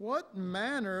 what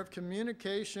manner of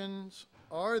communications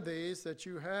are these that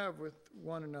you have with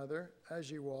one another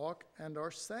as you walk and are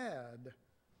sad?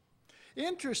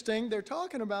 Interesting, they're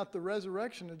talking about the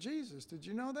resurrection of Jesus. Did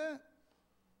you know that?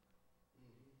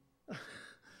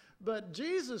 But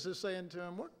Jesus is saying to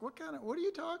him, what are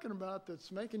you talking about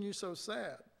that's making you so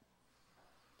sad?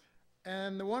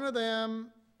 And the one of them,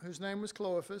 whose name was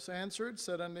Clopas, answered,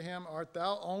 said unto him, art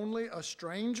thou only a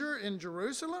stranger in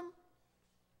Jerusalem?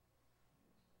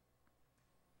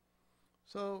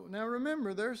 So now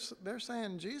remember, they're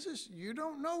saying, Jesus, you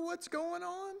don't know what's going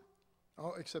on?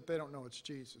 Oh, except they don't know it's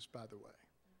Jesus, by the way.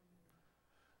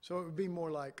 So it would be more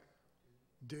like,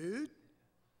 dude,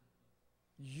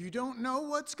 you don't know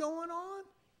what's going on?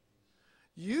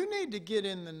 You need to get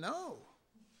in the know.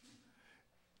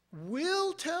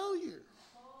 We'll tell you.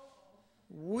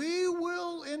 We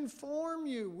will inform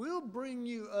you. We'll bring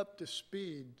you up to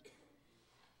speed,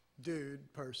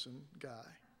 dude, person, guy.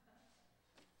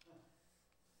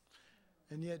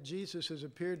 And yet Jesus has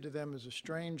appeared to them as a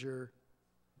stranger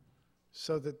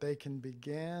so that they can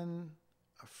begin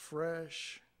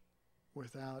afresh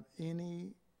without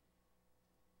any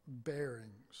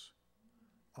bearings.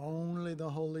 Only the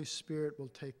Holy Spirit will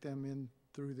take them in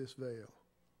through this veil.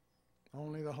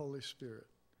 Only the Holy Spirit.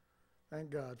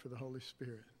 Thank God for the Holy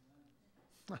Spirit.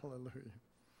 Hallelujah.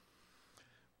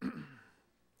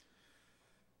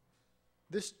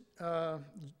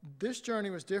 This journey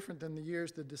was different than the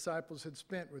years the disciples had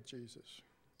spent with Jesus.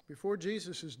 Before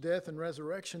Jesus' death and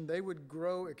resurrection, they would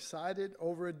grow excited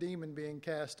over a demon being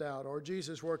cast out or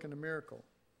Jesus working a miracle.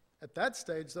 At that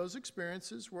stage, those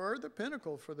experiences were the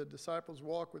pinnacle for the disciples'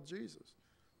 walk with Jesus.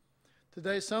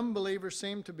 Today, some believers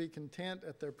seem to be content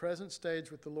at their present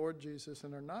stage with the Lord Jesus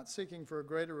and are not seeking for a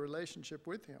greater relationship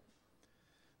with him.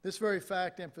 This very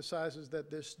fact emphasizes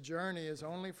that this journey is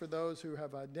only for those who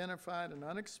have identified an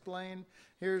unexplained,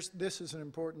 this is an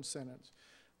important sentence,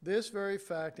 This very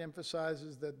fact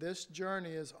emphasizes that this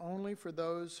journey is only for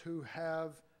those who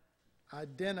have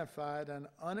identified an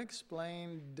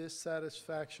unexplained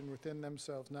dissatisfaction within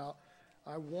themselves. Now,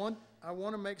 I want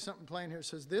to make something plain here. It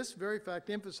says, this very fact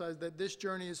emphasizes that this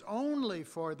journey is only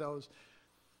for those.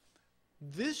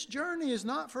 This journey is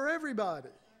not for everybody.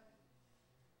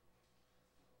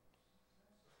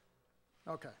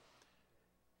 Okay.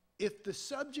 If the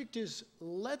subject is,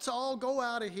 let's all go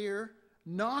out of here,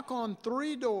 knock on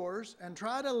 3 doors, and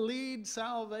try to lead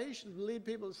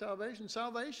people to salvation,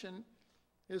 salvation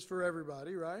is for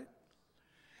everybody, right?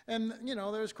 And,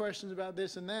 there's questions about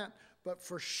this and that. But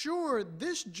for sure,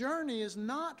 this journey is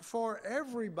not for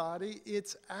everybody.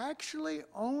 It's actually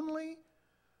only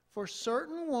for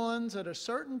certain ones at a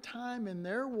certain time in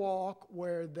their walk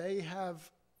where they have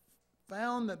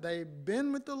found that they've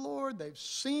been with the Lord, they've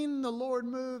seen the Lord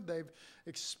move, they've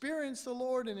experienced the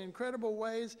Lord in incredible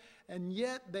ways, and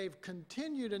yet they've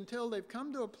continued until they've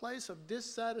come to a place of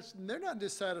dissatisfaction. They're not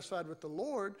dissatisfied with the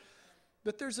Lord,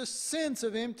 but there's a sense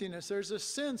of emptiness. There's a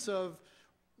sense of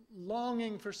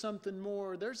longing for something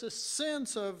more. There's a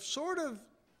sense of sort of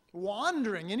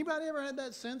wandering. Anybody ever had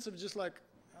that sense of just like,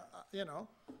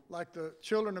 like the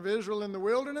children of Israel in the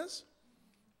wilderness,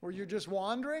 where you're just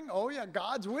wandering? Oh yeah,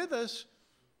 God's with us,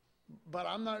 but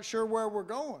I'm not sure where we're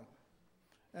going.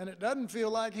 And it doesn't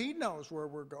feel like He knows where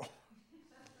we're going.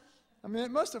 I mean,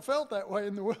 it must have felt that way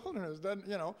in the wilderness, doesn't,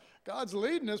 God's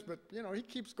leading us, but, He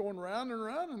keeps going round and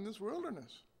round in this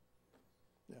wilderness,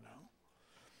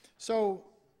 So,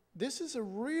 this is a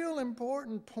real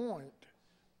important point.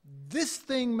 This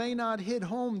thing may not hit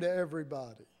home to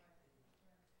everybody.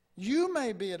 You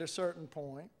may be at a certain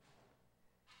point,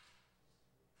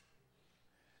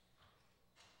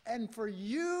 and for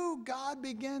you, God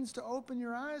begins to open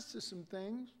your eyes to some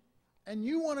things, and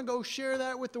you want to go share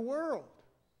that with the world.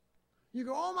 You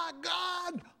go, oh my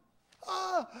God,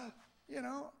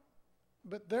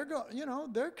 but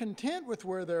they're content with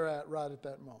where they're at right at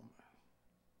that moment.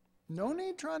 No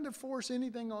need trying to force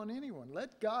anything on anyone.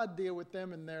 Let God deal with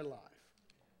them in their life.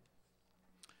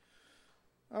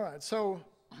 All right, so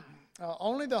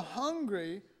only the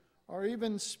hungry are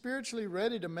even spiritually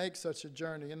ready to make such a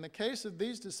journey. In the case of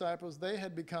these disciples, they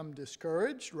had become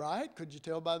discouraged, right? Could you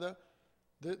tell by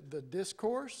the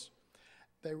discourse?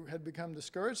 They had become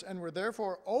discouraged and were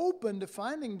therefore open to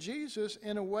finding Jesus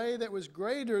in a way that was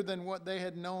greater than what they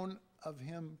had known of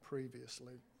Him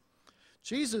previously.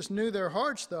 Jesus knew their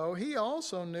hearts, though. He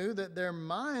also knew that their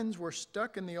minds were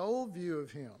stuck in the old view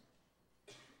of Him.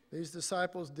 These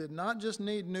disciples did not just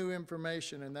need new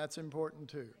information, and that's important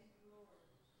too.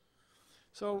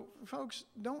 So, folks,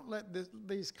 don't let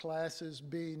these classes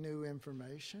be new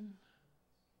information.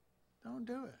 Don't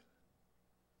do it.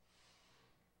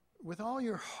 With all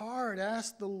your heart,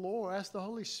 ask the Lord, ask the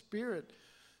Holy Spirit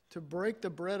to break the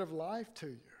bread of life to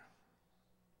you.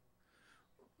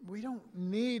 We don't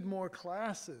need more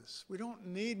classes. We don't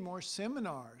need more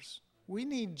seminars. We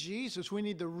need Jesus. We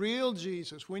need the real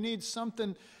Jesus. We need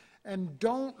something, and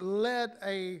don't let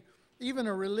even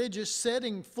a religious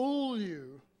setting fool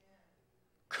you.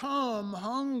 Come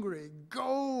hungry.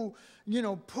 Go,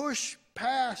 push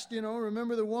past,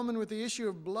 remember the woman with the issue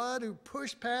of blood who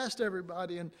pushed past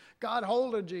everybody and got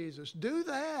hold of Jesus. Do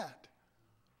that.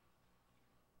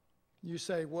 You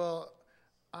say, well,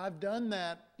 I've done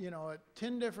that, at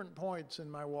 10 different points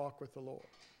in my walk with the Lord.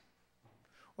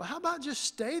 Well, how about just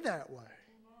stay that way?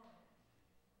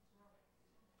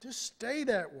 Just stay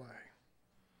that way.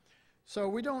 So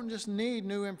we don't just need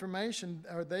new information,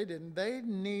 or they didn't. They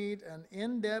need an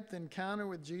in-depth encounter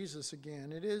with Jesus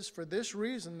again. It is for this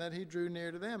reason that He drew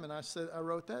near to them. And I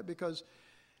wrote that because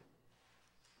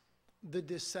the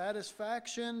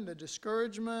dissatisfaction, the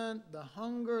discouragement, the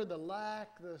hunger, the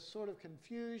lack, the sort of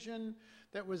confusion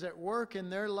that was at work in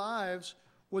their lives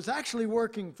was actually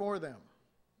working for them.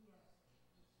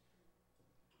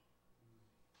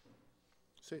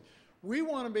 See, we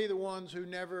want to be the ones who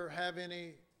never have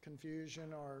any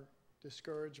confusion or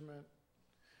discouragement.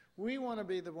 We want to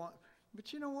be the one.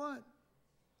 But you know what?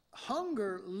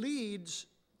 Hunger leads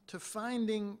to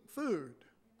finding food.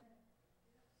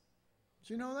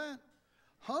 Do you know that?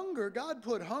 Hunger, God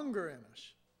put hunger in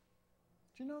us.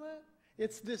 Do you know that?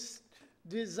 It's this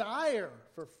desire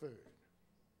for food.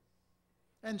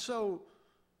 And so,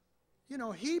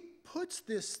 He puts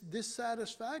this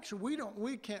dissatisfaction.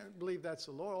 We can't believe that's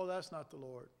the Lord. Oh, that's not the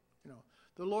Lord.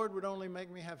 The Lord would only make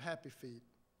me have happy feet.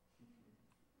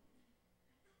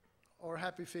 Or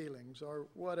happy feelings, or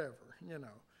whatever,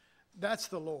 That's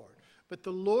the Lord. But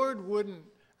the Lord wouldn't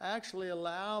actually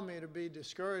allow me to be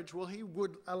discouraged. Well, He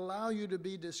would allow you to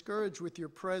be discouraged with your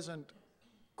present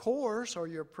course or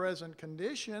your present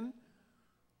condition,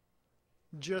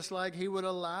 just like he would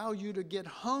allow you to get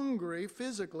hungry,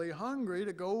 physically hungry,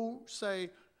 to go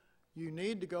say, you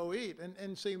need to go eat.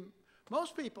 And see,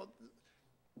 most people,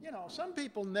 some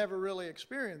people never really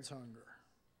experience hunger.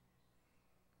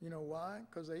 You know why?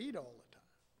 Because they eat all the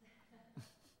time.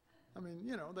 I mean,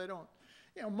 they don't,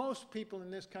 most people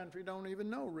in this country don't even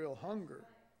know real hunger.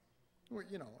 Well,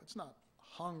 it's not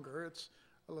hunger, it's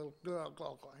a little,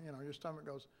 your stomach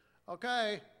goes,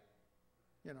 okay.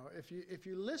 If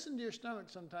you listen to your stomach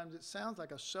sometimes, it sounds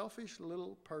like a selfish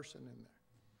little person in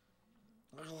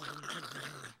there.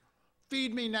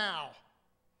 Feed me now.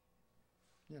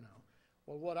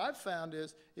 Well, what I've found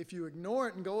is if you ignore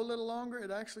it and go a little longer,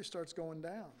 it actually starts going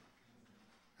down.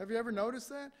 Have you ever noticed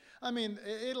that? I mean,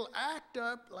 it'll act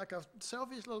up like a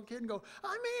selfish little kid and go,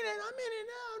 I'm in it now,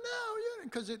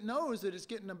 because it knows that it's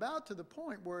getting about to the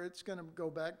point where it's going to go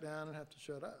back down and have to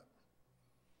shut up.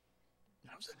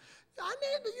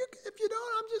 If you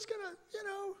don't, I'm just going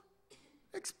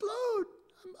to, explode.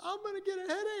 I'm going to get a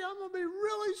headache. I'm going to be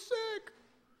really sick.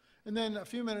 And then a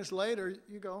few minutes later,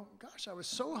 you go, gosh, I was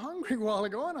so hungry a while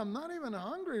ago, and I'm not even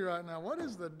hungry right now. What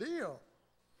is the deal?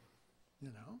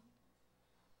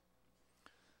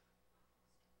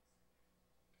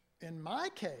 In my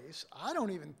case, I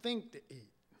don't even think to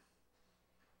eat.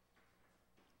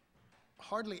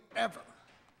 Hardly ever.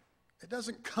 It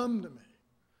doesn't come to me.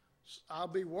 I'll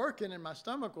be working and my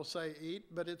stomach will say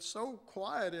eat, but it's so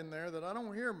quiet in there that I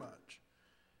don't hear much.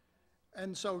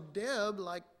 And so Deb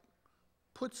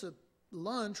puts a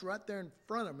lunch right there in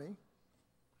front of me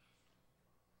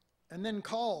and then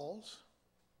calls,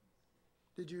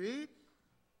 did you eat?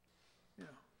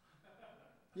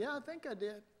 Yeah, I think I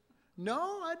did.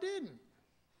 No, I didn't.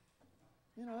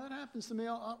 That happens to me.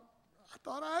 I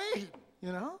thought I ate,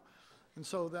 And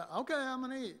so okay, I'm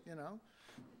going to eat,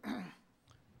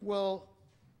 Well,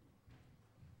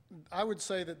 I would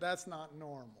say that that's not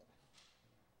normal.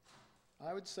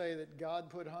 I would say that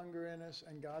God put hunger in us,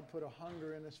 and God put a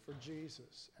hunger in us for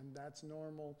Jesus. And that's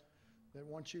normal, that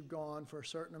once you've gone for a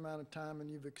certain amount of time and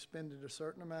you've expended a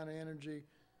certain amount of energy,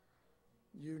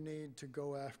 you need to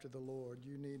go after the Lord.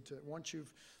 You need to, once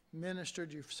you've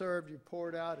ministered, you've served, you've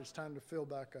poured out, it's time to fill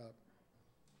back up.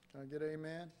 Can I get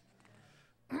amen?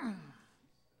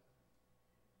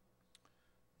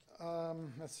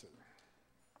 Let's see.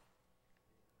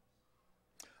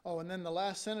 Oh, and then the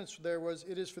last sentence there was,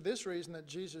 it is for this reason that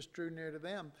Jesus drew near to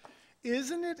them.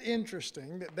 Isn't it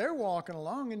interesting that they're walking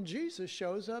along and Jesus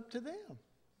shows up to them?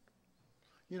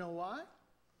 You know why?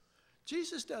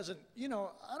 Jesus doesn't,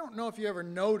 I don't know if you ever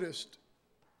noticed.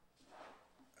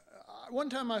 One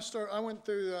time I went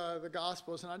through the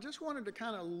Gospels and I just wanted to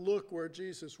kind of look where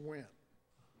Jesus went.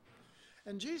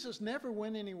 And Jesus never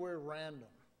went anywhere random.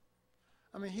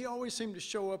 I mean, he always seemed to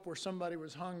show up where somebody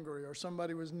was hungry or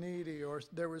somebody was needy or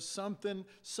there was some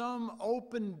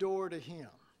open door to him.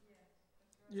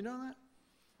 You know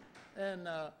that? And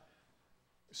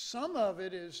some of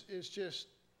it is just,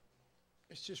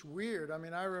 it's just weird. I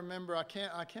mean, I remember, I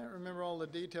can't remember all the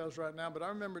details right now, but I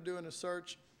remember doing a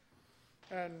search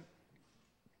and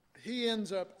he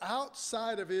ends up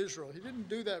outside of Israel. He didn't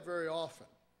do that very often.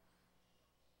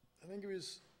 I think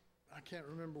I can't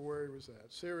remember where he was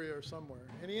at, Syria or somewhere.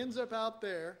 And he ends up out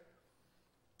there,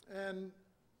 and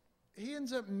he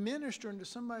ends up ministering to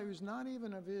somebody who's not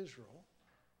even of Israel.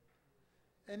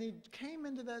 And he came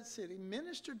into that city,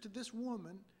 ministered to this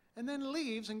woman, and then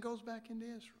leaves and goes back into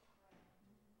Israel.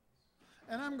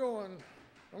 And I'm going,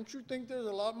 don't you think there's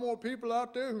a lot more people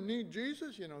out there who need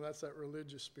Jesus? That's that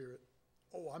religious spirit.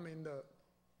 Oh, I mean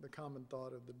the common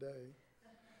thought of the day.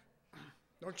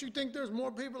 Don't you think there's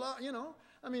more people out,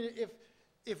 I mean,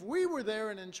 if we were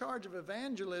there and in charge of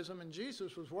evangelism and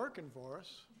Jesus was working for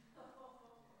us,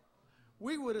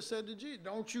 we would have said to Jesus,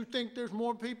 don't you think there's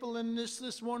more people than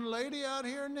this one lady out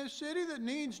here in this city that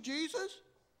needs Jesus?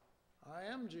 I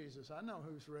am Jesus. I know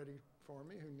who's ready for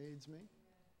me, who needs me.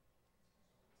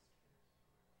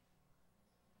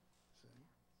 See?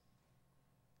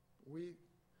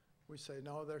 We say,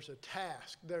 no, there's a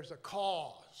task, there's a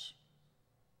cause.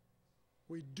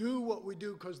 We do what we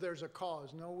do because there's a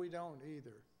cause. No, we don't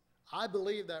either. I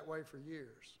believed that way for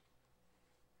years.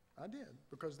 I did,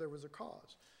 because there was a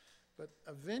cause. But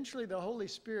eventually the Holy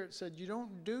Spirit said, you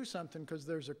don't do something because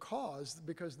there's a cause,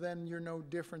 because then you're no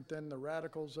different than the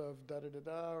radicals of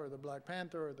da-da-da-da, or the Black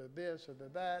Panther, or the this, or the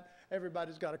that.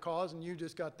 Everybody's got a cause, and you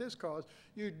just got this cause.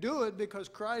 You do it because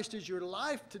Christ is your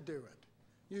life to do it.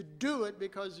 You do it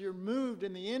because you're moved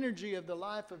in the energy of the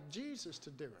life of Jesus to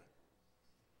do it.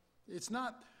 It's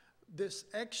not this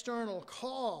external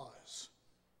cause.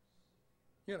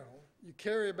 you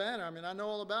carry a banner. I mean, I know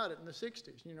all about it in the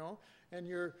 60s, and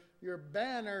your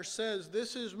banner says,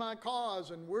 this is my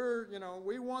cause, and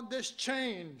we want this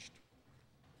changed.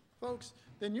 Folks,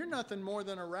 then you're nothing more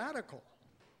than a radical.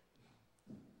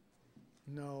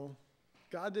 No,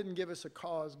 God didn't give us a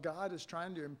cause. God is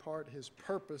trying to impart his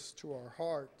purpose to our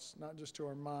hearts, not just to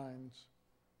our minds.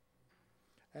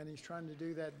 And he's trying to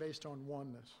do that based on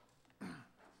oneness. All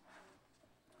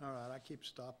right, I keep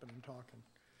stopping and talking.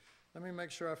 Let me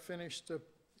make sure I finished up.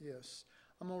 Yes.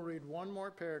 I'm going to read one more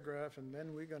paragraph, and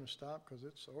then we're going to stop because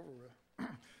it's over with.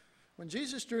 When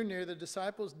Jesus drew near, the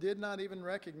disciples did not even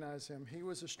recognize him. He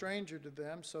was a stranger to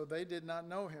them, so they did not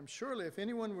know him. Surely, if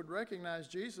anyone would recognize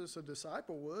Jesus, a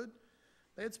disciple would.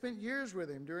 They had spent years with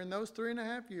him. During those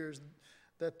 3.5 years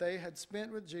that they had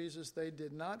spent with Jesus, they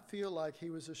did not feel like he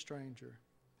was a stranger.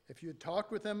 If you had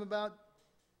talked with them about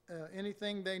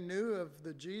anything they knew of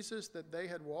the Jesus that they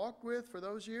had walked with for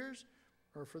those years,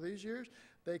 or for these years,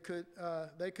 they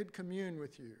could commune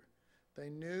with you. They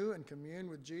knew and communed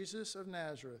with Jesus of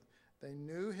Nazareth. They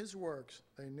knew his works.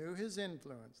 They knew his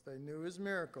influence. They knew his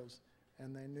miracles.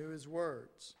 And they knew his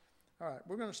words. All right,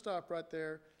 we're going to stop right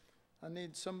there. I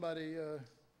need somebody,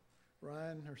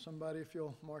 Ryan or somebody, if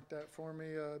you'll mark that for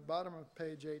me, bottom of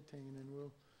page 18, and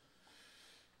we'll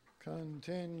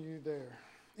continue there.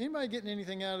 Anybody getting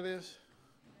anything out of this?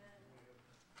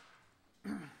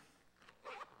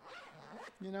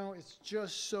 It's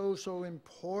just so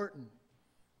important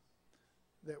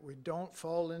that we don't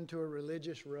fall into a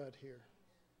religious rut here.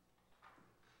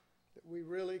 That we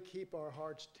really keep our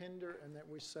hearts tender and that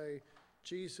we say,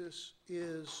 Jesus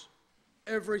is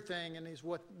everything and he's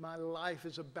what my life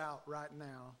is about right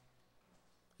now.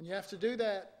 And you have to do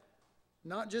that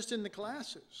not just in the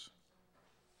classes.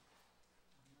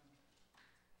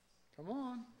 Come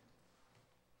on.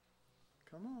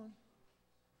 Come on.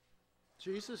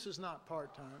 Jesus is not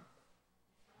part-time.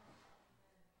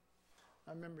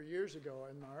 I remember years ago,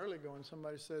 in my early going,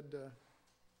 somebody said,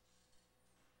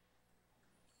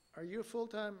 are you a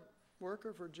full-time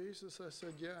worker for Jesus? I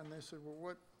said, yeah. And they said,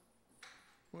 well,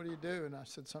 what do you do? And I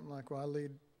said something like, well, I lead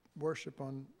worship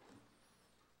on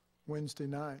Wednesday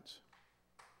nights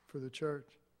for the church.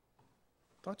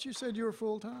 Thought you said you were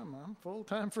full-time. I'm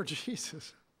full-time for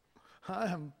Jesus. I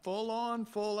am full on,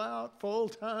 full out,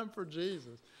 full-time for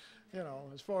Jesus.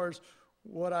 As far as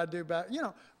what I do back,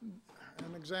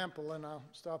 an example, and I'll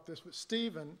stop this, but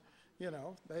Stephen,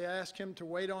 they asked him to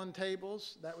wait on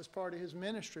tables. That was part of his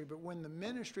ministry. But when the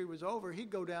ministry was over, he'd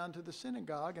go down to the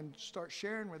synagogue and start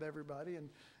sharing with everybody. And,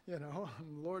 and the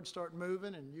Lord started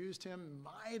moving and used him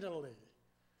mightily.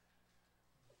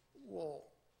 Well,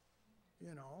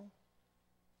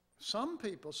 some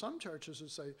churches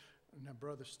would say, now,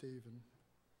 Brother Stephen,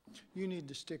 you need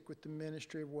to stick with the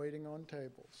ministry of waiting on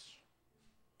tables.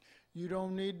 You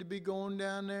don't need to be going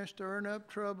down there stirring up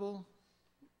trouble.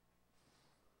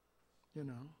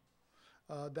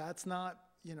 That's not,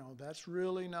 that's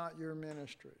really not your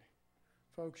ministry.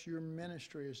 Folks, your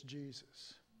ministry is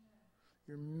Jesus.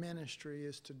 Your ministry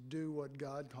is to do what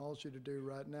God calls you to do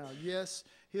right now. Yes,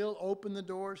 he'll open the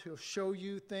doors. He'll show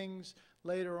you things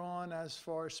later on as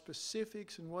far as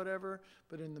specifics and whatever.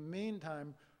 But in the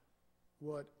meantime,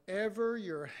 whatever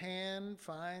your hand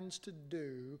finds to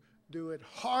do, do it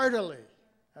heartily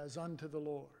as unto the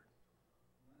Lord.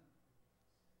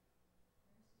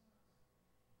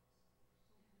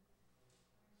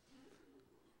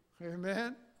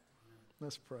 Amen?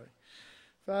 Let's pray.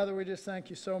 Father, we just thank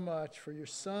you so much for your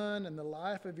Son and the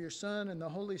life of your Son and the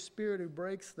Holy Spirit who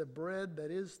breaks the bread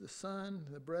that is the Son,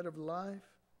 the bread of life.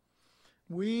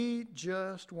 We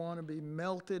just want to be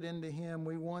melted into him.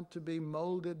 We want to be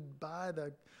molded by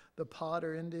the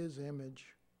potter into his image.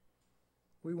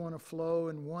 We want to flow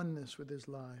in oneness with his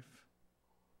life.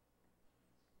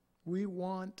 We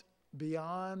want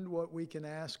beyond what we can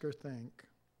ask or think.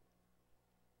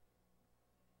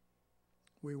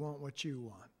 We want what you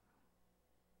want.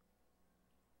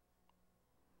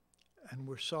 And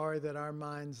we're sorry that our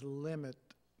minds limit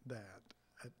that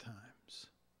at times.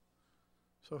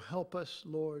 So help us,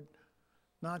 Lord,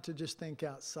 not to just think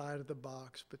outside of the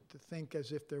box, but to think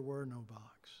as if there were no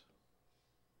box.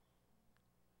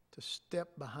 To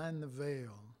step behind the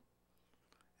veil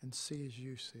and see as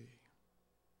you see.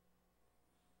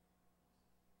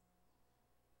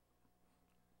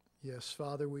 Yes,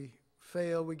 Father, we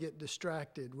fail, we get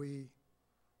distracted, we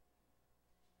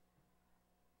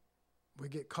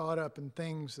get caught up in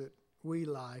things that we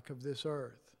like of this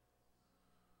earth.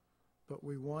 But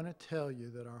we want to tell you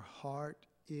that our heart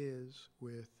is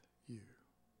with you.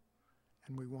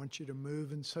 And we want you to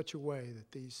move in such a way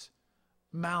that these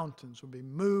mountains will be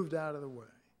moved out of the way.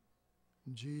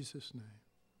 In Jesus' name,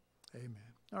 Amen.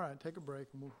 All right, take a break,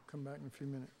 and we'll come back in a few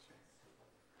minutes.